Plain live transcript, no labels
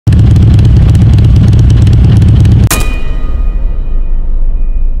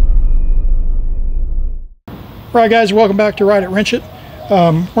Alright guys, welcome back to Ride It Wrench It.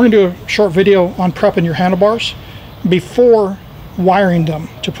 We're going to do a short video on prepping your handlebars before wiring them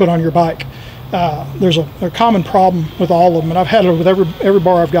to put on your bike. There's a common problem with all of them, and I've had it with every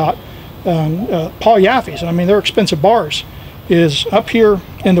bar I've got. Paul Yaffe's, I mean they're expensive bars, is up here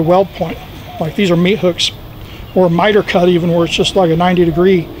in the weld point. Like these are meat hooks or miter cut even, where it's just like a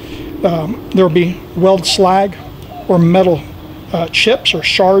 90-degree. There'll be weld slag or metal chips or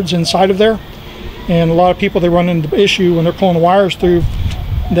shards inside of there. And a lot of people, they run into the issue when they're pulling the wires through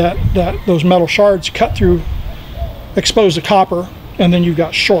that those metal shards cut through, expose the copper, and then you've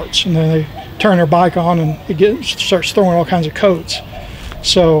got shorts, and then they turn their bike on and it starts throwing all kinds of codes.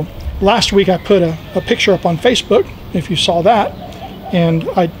 So last week I put a picture up on Facebook, if you saw that, and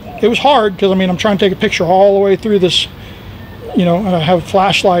it was hard because I mean I'm trying to take a picture all the way through this, you know, and I have a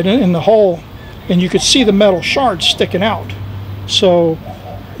flashlight in the hole, and you could see the metal shards sticking out. So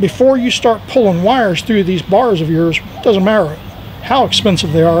before you start pulling wires through these bars of yours, it doesn't matter how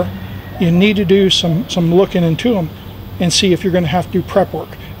expensive they are, you need to do some looking into them and see if you're going to have to do prep work.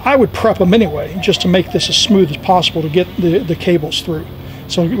 I would prep them anyway, just to make this as smooth as possible to get the cables through.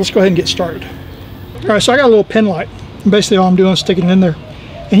 So let's go ahead and get started. All right, so I got a little pin light. Basically all I'm doing is sticking it in there.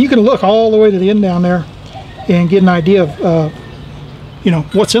 And you can look all the way to the end down there and get an idea of you know,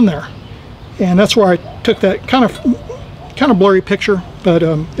 what's in there. And that's where I took that kind of blurry picture, but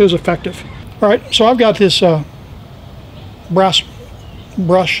it was effective. All right, so I've got this brass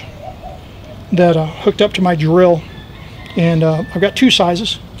brush that hooked up to my drill, and I've got two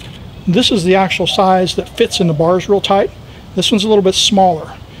sizes. This is the actual size that fits in the bars real tight. This one's a little bit smaller.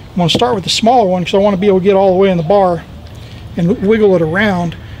 I'm going to start with the smaller one because I want to be able to get all the way in the bar and wiggle it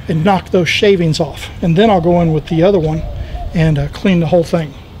around and knock those shavings off. And then I'll go in with the other one and clean the whole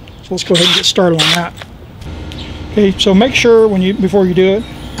thing. So let's go ahead and get started on that. Okay, so make sure before you do it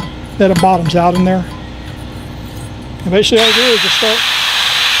that it bottoms out in there. And basically all you do is just start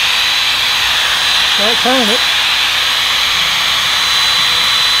turning it.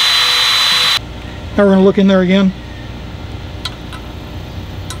 Now we're going to look in there again.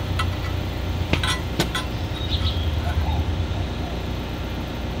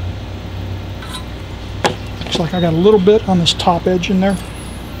 Looks like I got a little bit on this top edge in there.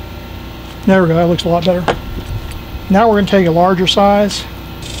 There we go, that looks a lot better. Now we're going to take a larger size,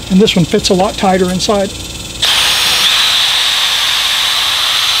 and this one fits a lot tighter inside.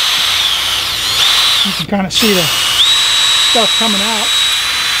 You can kind of see the stuff coming out.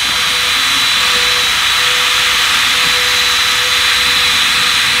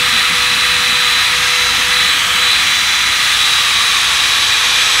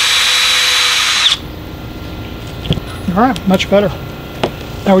 All right, much better.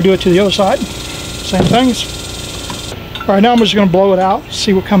 Now we do it to the other side. Same things. All right, now I'm just going to blow it out,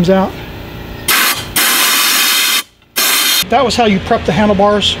 see what comes out. That was how you prep the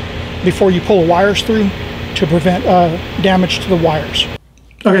handlebars before you pull the wires through to prevent damage to the wires.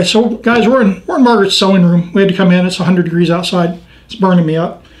 Okay, so guys, we're in Margaret's sewing room. We had to come in. It's 100 degrees outside. It's burning me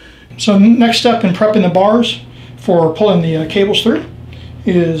up. So next step in prepping the bars for pulling the cables through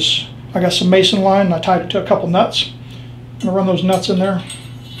is I got some mason line and I tied it to a couple nuts. I'm going to run those nuts in there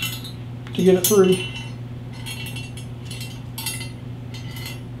to get it through.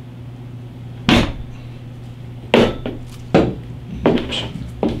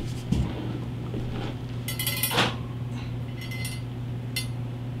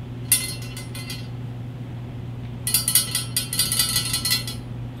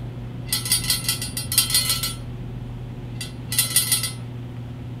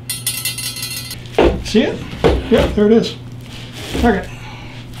 See it? Yep, there it is. Okay.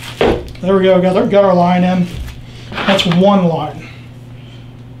 There we go, got our line in. That's one line.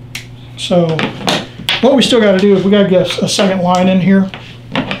 So what we still got to do is we got to get a second line in here.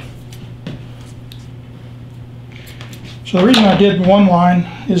 So the reason I did one line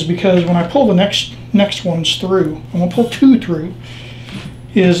is because when I pull the next ones through, I'm going to pull two through,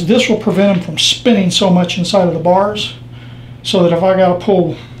 is this will prevent them from spinning so much inside of the bars, so that if I got to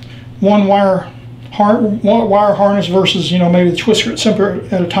pull one wire harness versus, you know, maybe the twister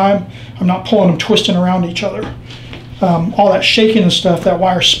at a time, I'm not pulling them twisting around each other. All that shaking and stuff, that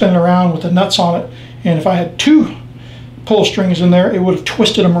wire spinning around with the nuts on it, and if I had two pull strings in there, it would have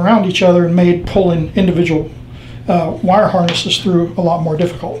twisted them around each other and made pulling individual wire harnesses through a lot more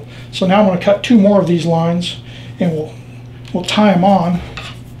difficult. So now I'm going to cut two more of these lines, and we'll tie them on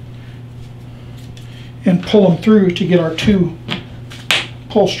and pull them through to get our two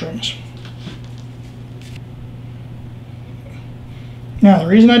pull strings. Now the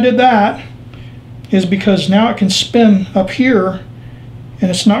reason I did that is because now it can spin up here, and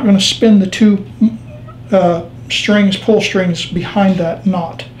it's not going to spin the two strings, pull strings behind that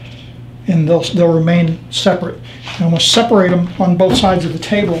knot, and they'll remain separate. And I'm going to separate them on both sides of the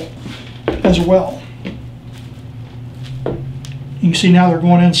table as well. You can see now they're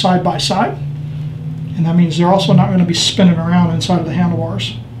going in side by side, and that means they're also not going to be spinning around inside of the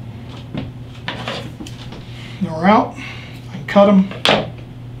handlebars. They're out. I can cut them.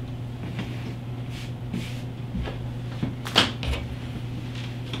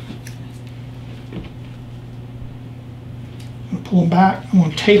 Pull them back. I'm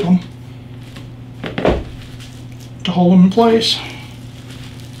going to tape them to hold them in place.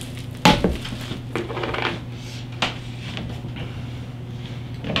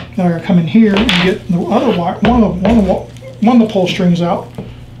 Then I'm going to come in here and get the other wire, one of the pull strings out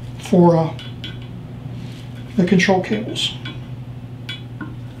for the control cables.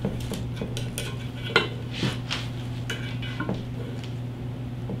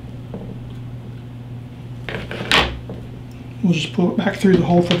 We'll just pull it back through the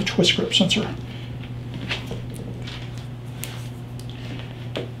hole for the twist grip sensor.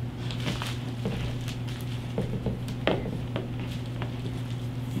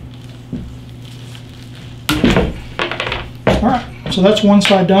 All right, so that's one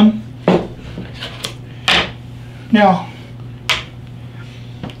side done. Now,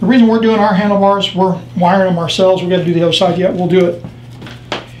 the reason we're doing our handlebars, we're wiring them ourselves, we've got to do the other side yet, we'll do it,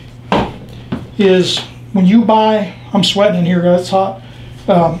 is when you buy, I'm sweating in here, it's hot.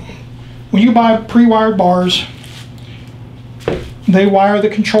 When you buy pre-wired bars, they wire the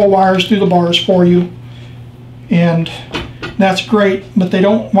control wires through the bars for you, and that's great, but they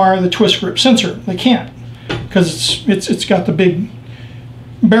don't wire the twist grip sensor. They can't, because it's got the big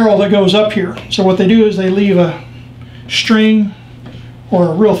barrel that goes up here. So what they do is they leave a string or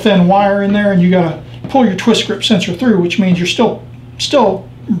a real thin wire in there, and you got to pull your twist grip sensor through, which means you're still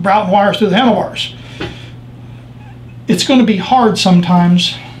routing wires through the handlebars. It's going to be hard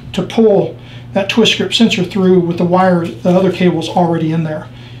sometimes to pull that twist grip sensor through with the other cables already in there,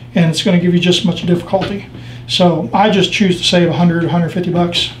 and it's going to give you just as much difficulty. So I just choose to save 100, 150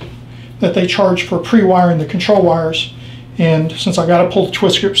 bucks that they charge for pre-wiring the control wires, and since I got to pull the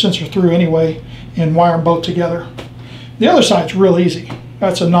twist grip sensor through anyway and wire them both together. The other side's real easy.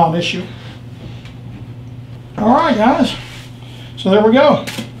 That's a non-issue. All right, guys. So there we go.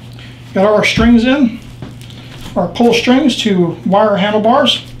 Got our strings in, our pull strings to wire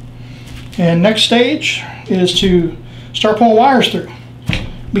handlebars. And next stage is to start pulling wires through.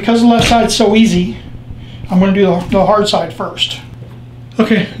 Because the left side is so easy, I'm going to do the hard side first.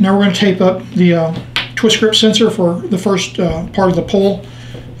 Okay, now we're going to tape up the twist grip sensor for the first part of the pull.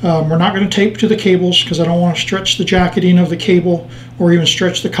 We're not going to tape to the cables because I don't want to stretch the jacketing of the cable or even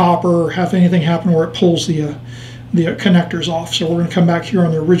stretch the copper or have anything happen where it pulls the connectors off. So we're going to come back here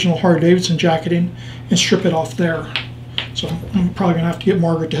on the original Harley-Davidson jacketing and strip it off there. So I'm probably going to have to get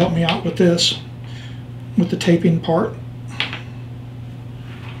Margaret to help me out with this, with the taping part.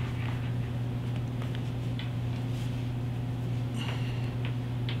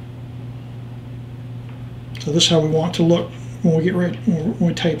 So this is how we want it to look when we get ready, when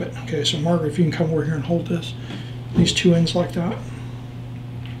we tape it. Okay, so Margaret, if you can come over here and hold this, these two ends like that.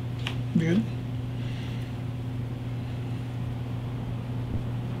 Good.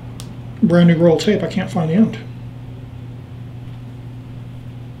 Brand new roll of tape, I can't find the end.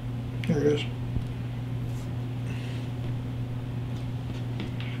 There it is.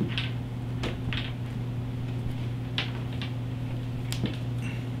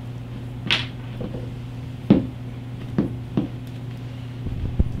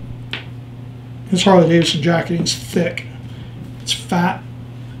 This Harley-Davidson jacketing is thick. It's fat.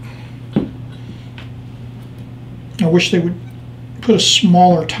 I wish they would put a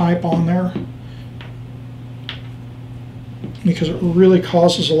smaller type on there because it really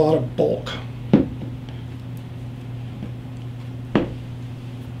causes a lot of bulk.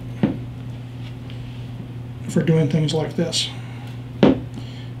 For doing things like this. All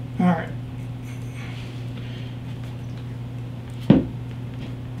right.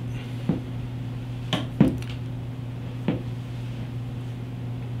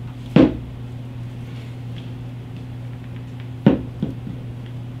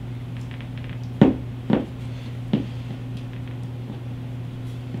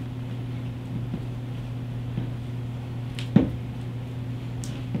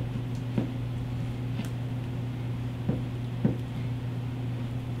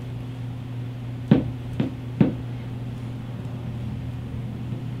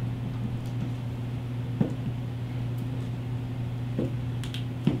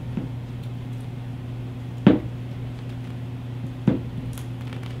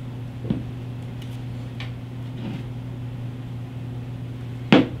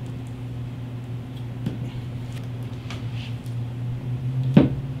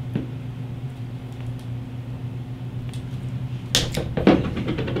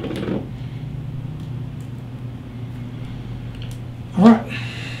 All right,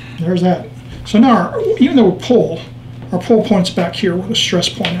 there's that. So now, even though we pull, our pull point's back here where the stress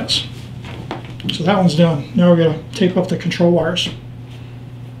point is. So that one's done. Now we're going to tape up the control wires.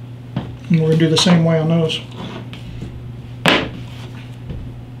 And we're going to do the same way on those.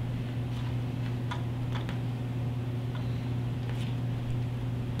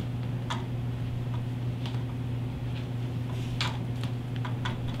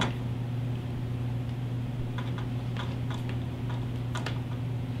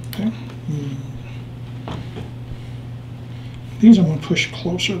 Okay. These I'm going to push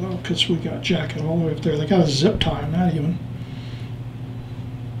closer though, because we got jacket all the way up there. They got a zip tie on that even.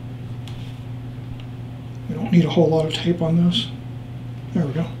 We don't need a whole lot of tape on this. There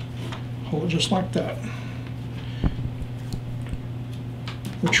we go. Hold it just like that.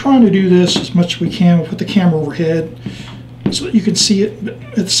 We're trying to do this as much as we can. We'll put the camera overhead so that you can see it, but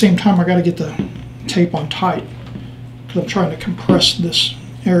at the same time I got to get the tape on tight because I'm trying to compress this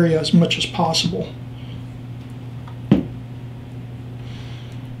area as much as possible.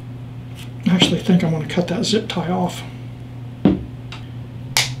 I actually think I'm going to cut that zip tie off. I'll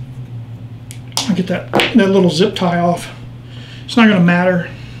get that little zip tie off. It's not going to matter.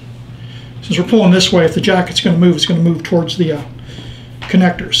 Since we're pulling this way, if the jacket's going to move, it's going to move towards the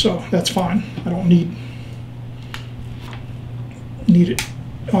connector, so that's fine. I don't need it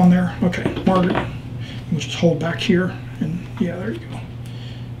on there. Okay, mark it. We'll just hold back here, and yeah, there you go.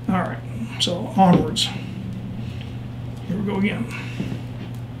 All right, so onwards. Here we go again.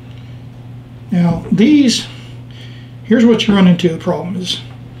 Now these, here's what you run into. The problem is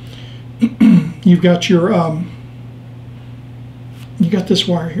you've got your you got this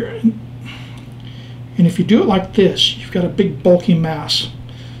wire here, and if you do it like this, you've got a big bulky mass.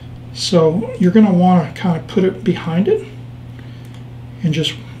 So you're going to want to kind of put it behind it and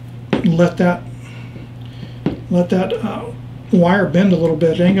just let that wire bend a little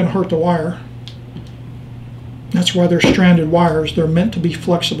bit. It ain't going to hurt the wire. That's why they're stranded wires. They're meant to be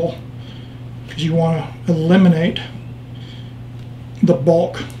flexible because you want to eliminate the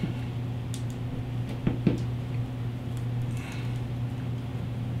bulk.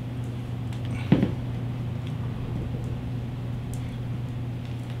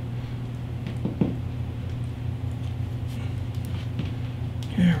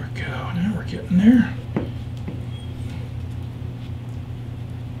 There we go. Now we're getting there.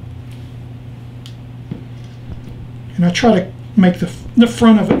 And I try to make the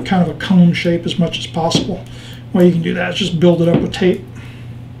front of it kind of a cone shape as much as possible. Way you can do that is just build it up with tape.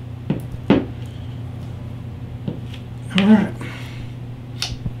 All right.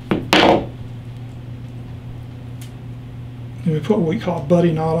 And we put what we call a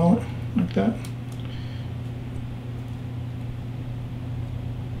buddy knot on it, like that.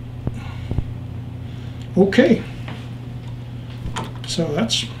 Okay. So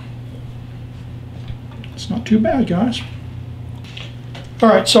that's not too bad, guys. All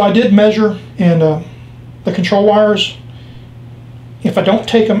right, so I did measure, and the control wires, if I don't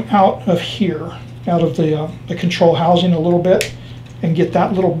take them out of here, out of the control housing a little bit, and get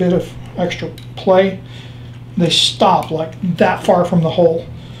that little bit of extra play, they stop like that far from the hole.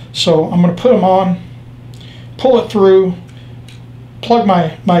 So I'm going to put them on, pull it through, plug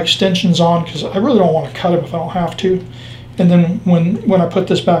my extensions on, because I really don't want to cut them if I don't have to. And then when I put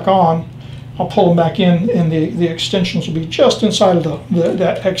this back on, I'll pull them back in, and the extensions will be just inside of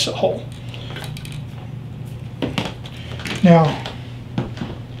that exit hole. Now,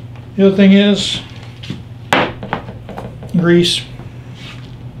 the other thing is grease.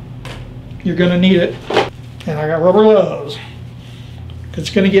 You're going to need it, and I got rubber gloves because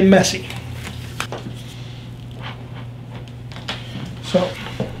it's going to get messy. So,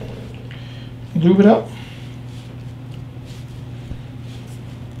 lube it up.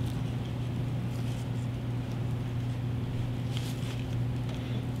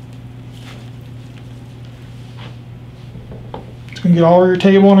 Can get all over your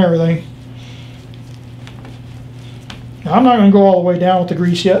table and everything. Now, I'm not going to go all the way down with the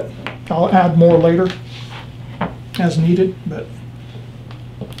grease yet. I'll add more later as needed, but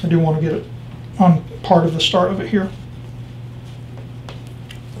I do want to get it on part of the start of it here.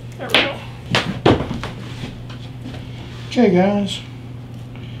 There we go. Okay, guys.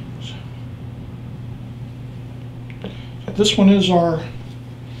 So this one is our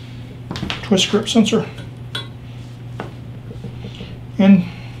twist grip sensor. And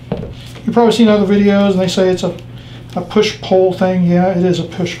you've probably seen other videos and they say it's a push-pull thing. Yeah, it is a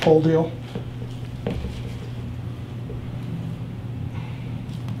push-pull deal.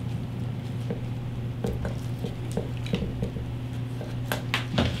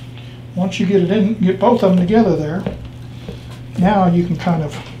 once you get it in, get both of them together there, now you can kind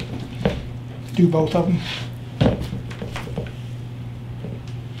of do both of them.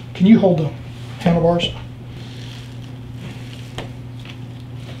 Can you hold the handlebars?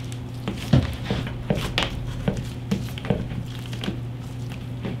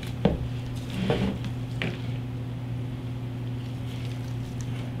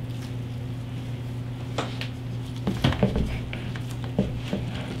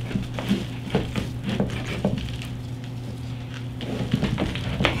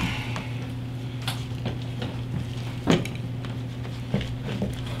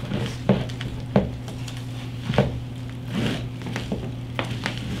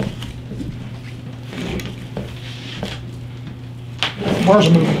 Bars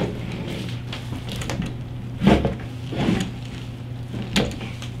are moving.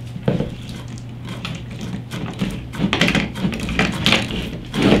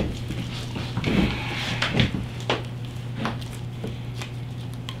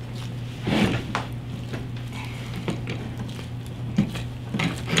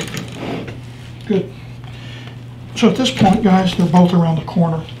 Good. So at this point, guys, they're both around the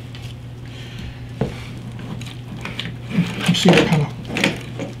corner. You see they're kind of.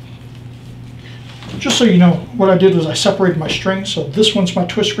 Just so you know, what I did was I separated my strings. So this one's my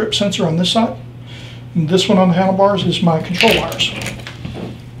twist grip sensor on this side, and this one on the handlebars is my control wires.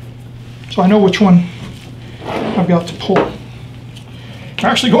 So I know which one I've got to pull. I'm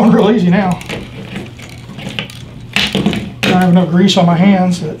actually going real easy now. I have enough grease on my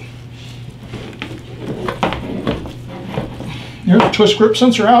hands that. Here's the twist grip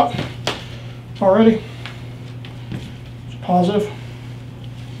sensor out already. It's positive.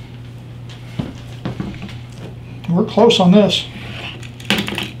 We're close on this.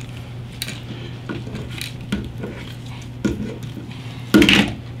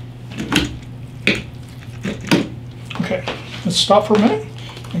 Okay, let's stop for a minute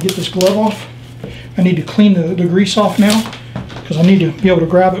and get this glove off. I need to clean the grease off now because I need to be able to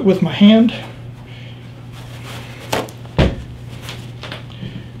grab it with my hand.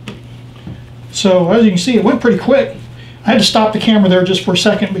 So as you can see, it went pretty quick. I had to stop the camera there just for a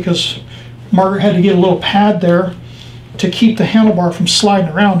second because Margaret had to get a little pad there to keep the handlebar from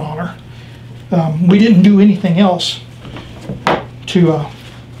sliding around on her. We didn't do anything else to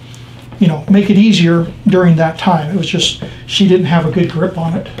make it easier during that time. It was just she didn't have a good grip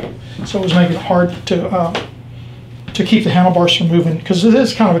on it, so it was making it hard to keep the handlebars from moving because it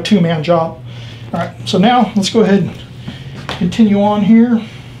is kind of a two-man job. All right, so now let's go ahead and continue on here.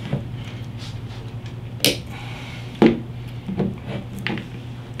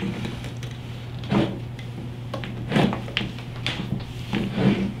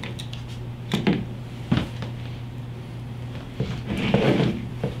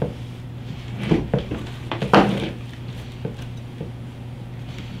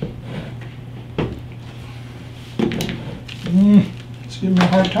 It's giving me a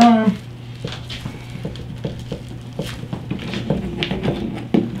hard time.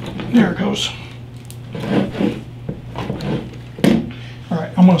 There it goes. All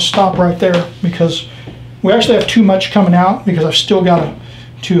right, I'm going to stop right there because we actually have too much coming out because I've still got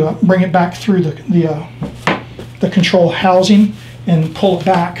to bring it back through the control housing and pull it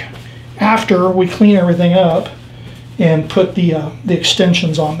back after we clean everything up and put the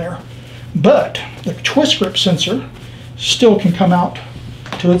extensions on there. But the twist grip sensor still can come out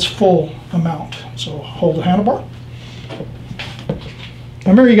to its full amount. So hold the handlebar.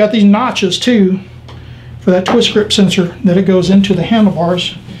 Remember, you got these notches too for that twist grip sensor that it goes into the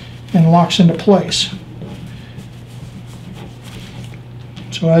handlebars and locks into place.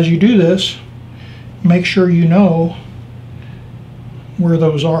 So as you do this, make sure you know where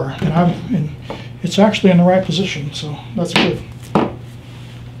those are. And it's actually in the right position, so that's good.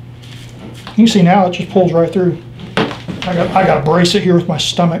 You can see now it just pulls right through. I got to brace it here with my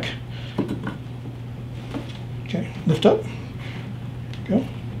stomach. Okay, lift up. Go.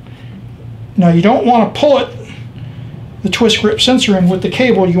 Now you don't want to pull it, the twist grip sensor in with the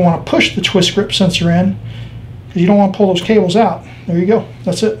cable. You want to push the twist grip sensor in because you don't want to pull those cables out. There you go.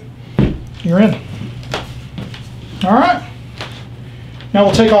 That's it. You're in. All right. Now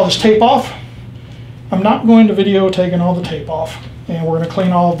we'll take all this tape off. I'm not going to video taking all the tape off, and we're going to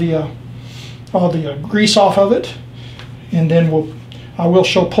clean all the grease off of it. And then I will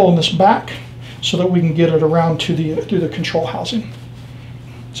show pulling this back so that we can get it around to through the control housing.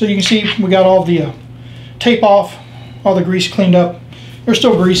 So you can see we got all the tape off, all the grease cleaned up. There's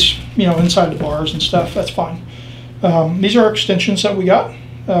still grease, inside the bars and stuff. That's fine. These are our extensions that we got.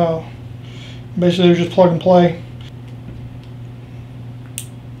 Basically, they're just plug and play.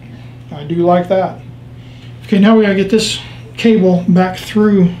 I do like that. Okay, now we gotta get this cable back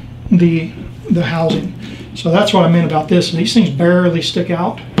through the housing. So that's what I meant about this. And these things barely stick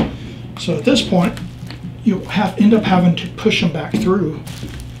out. So at this point, you'll end up having to push them back through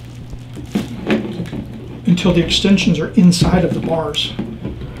until the extensions are inside of the bars,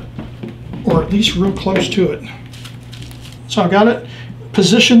 or at least real close to it. So I've got it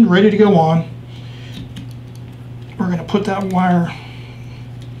positioned, ready to go on. We're going to put that wire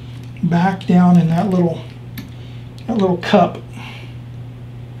back down in that little cup.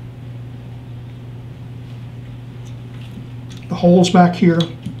 The hole's back here.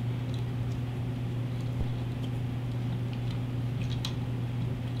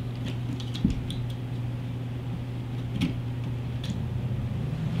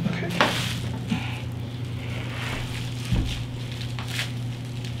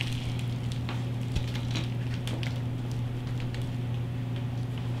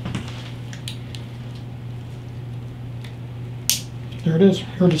 There it is.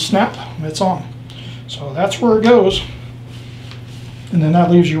 Heard it snap. It's on. So that's where it goes. And then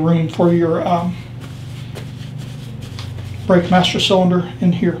that leaves you room for your brake master cylinder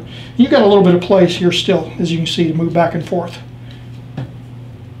in here. You've got a little bit of place here still, as you can see, to move back and forth.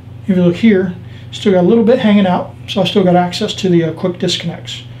 If you look here, still got a little bit hanging out, so I still got access to the quick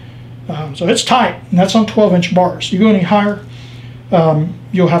disconnects. So it's tight, and that's on 12-inch bars. You go any higher,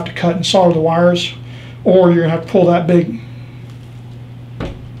 you'll have to cut and solder the wires, or you're gonna have to pull that big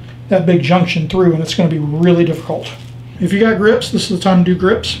junction through, and it's going to be really difficult. If you got grips, this is the time to do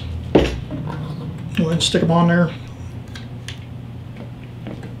grips. Go ahead and stick them on there.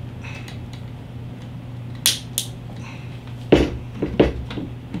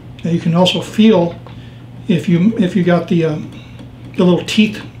 Now you can also feel if you got the little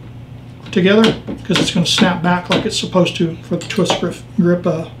teeth together, because it's going to snap back like it's supposed to for the twist grip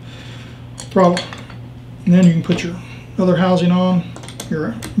throttle. And then you can put your other housing on,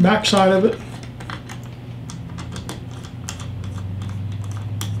 your back side of it.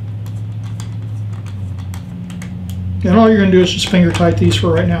 And all you're going to do is just finger tight these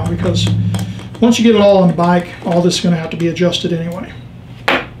for right now, because once you get it all on the bike, all this is going to have to be adjusted anyway.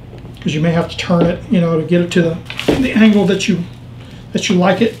 Because you may have to turn it, you know, to get it to the angle that you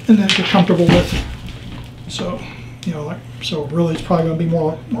like it and that you're comfortable with. So, you know, so really it's probably going to be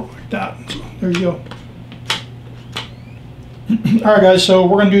more like that. So there you go. All right, guys, so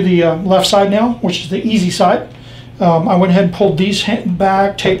we're going to do the left side now, which is the easy side. I went ahead and pulled these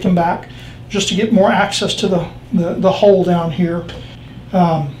back, taped them back, just to get more access to the hole down here.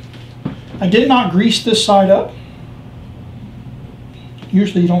 I did not grease this side up.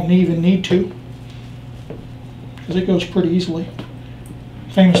 Usually you don't even need to, because it goes pretty easily.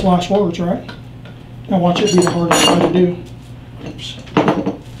 Famous last words, right? Now watch it be the hardest side to do. Oops.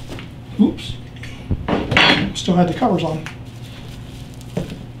 Oops. Still had the covers on.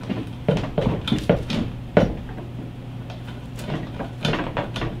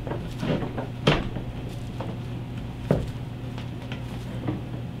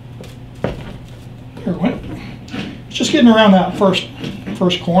 There it went. It's just getting around that first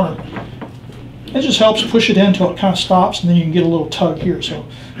corner. It just helps push it in until it kind of stops, and then you can get a little tug here. So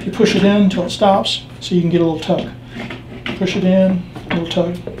if you push it in until it stops, so you can get a little tug. Push it in, a little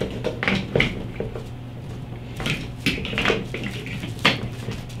tug.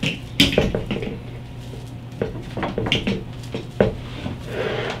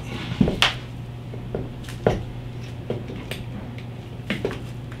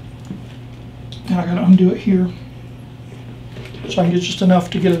 Now I got to undo it here, so I can get just enough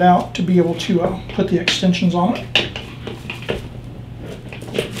to get it out to be able to put the extensions on it.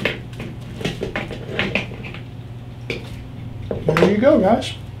 There you go,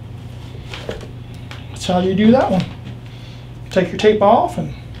 guys. That's how you do that one. Take your tape off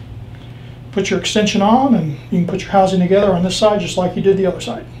and put your extension on, and you can put your housing together on this side just like you did the other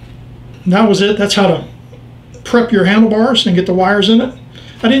side. And that was it. That's how to prep your handlebars and get the wires in it.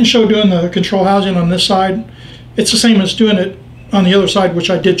 I didn't show doing the control housing on this side. It's the same as doing it on the other side, which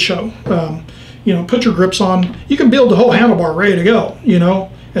I did show. You know, put your grips on. You can build the whole handlebar ready to go, you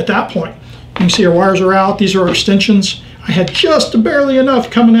know, at that point. You can see our wires are out. These are our extensions. I had just barely enough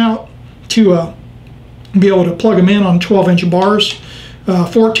coming out to be able to plug them in on 12-inch bars.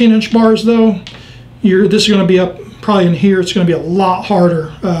 14-inch bars, though, this is going to be up probably in here. It's going to be a lot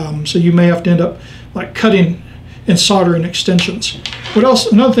harder. So you may have to end up like cutting and soldering extensions. What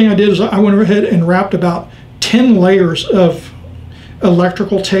else? Another thing I did is I went ahead and wrapped about 10 layers of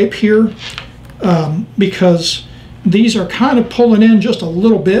electrical tape here, because these are kind of pulling in just a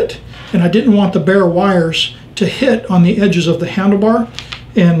little bit, and I didn't want the bare wires to hit on the edges of the handlebar.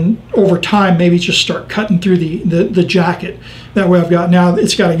 and over time maybe just start cutting through the jacket. That way I've got, now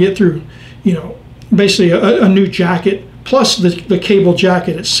it's got to get through, you know, basically a new jacket plus the cable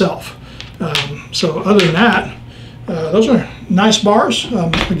jacket itself. So other than that, those are nice bars.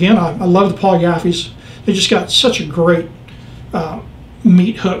 Again, I love the polygaffis. They just got such a great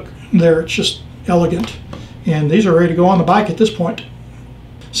meat hook there. It's just elegant. And these are ready to go on the bike at this point.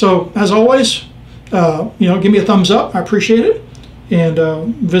 So as always, you know, give me a thumbs up. I appreciate it.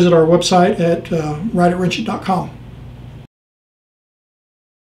 And visit our website at rideitwrenchit.com.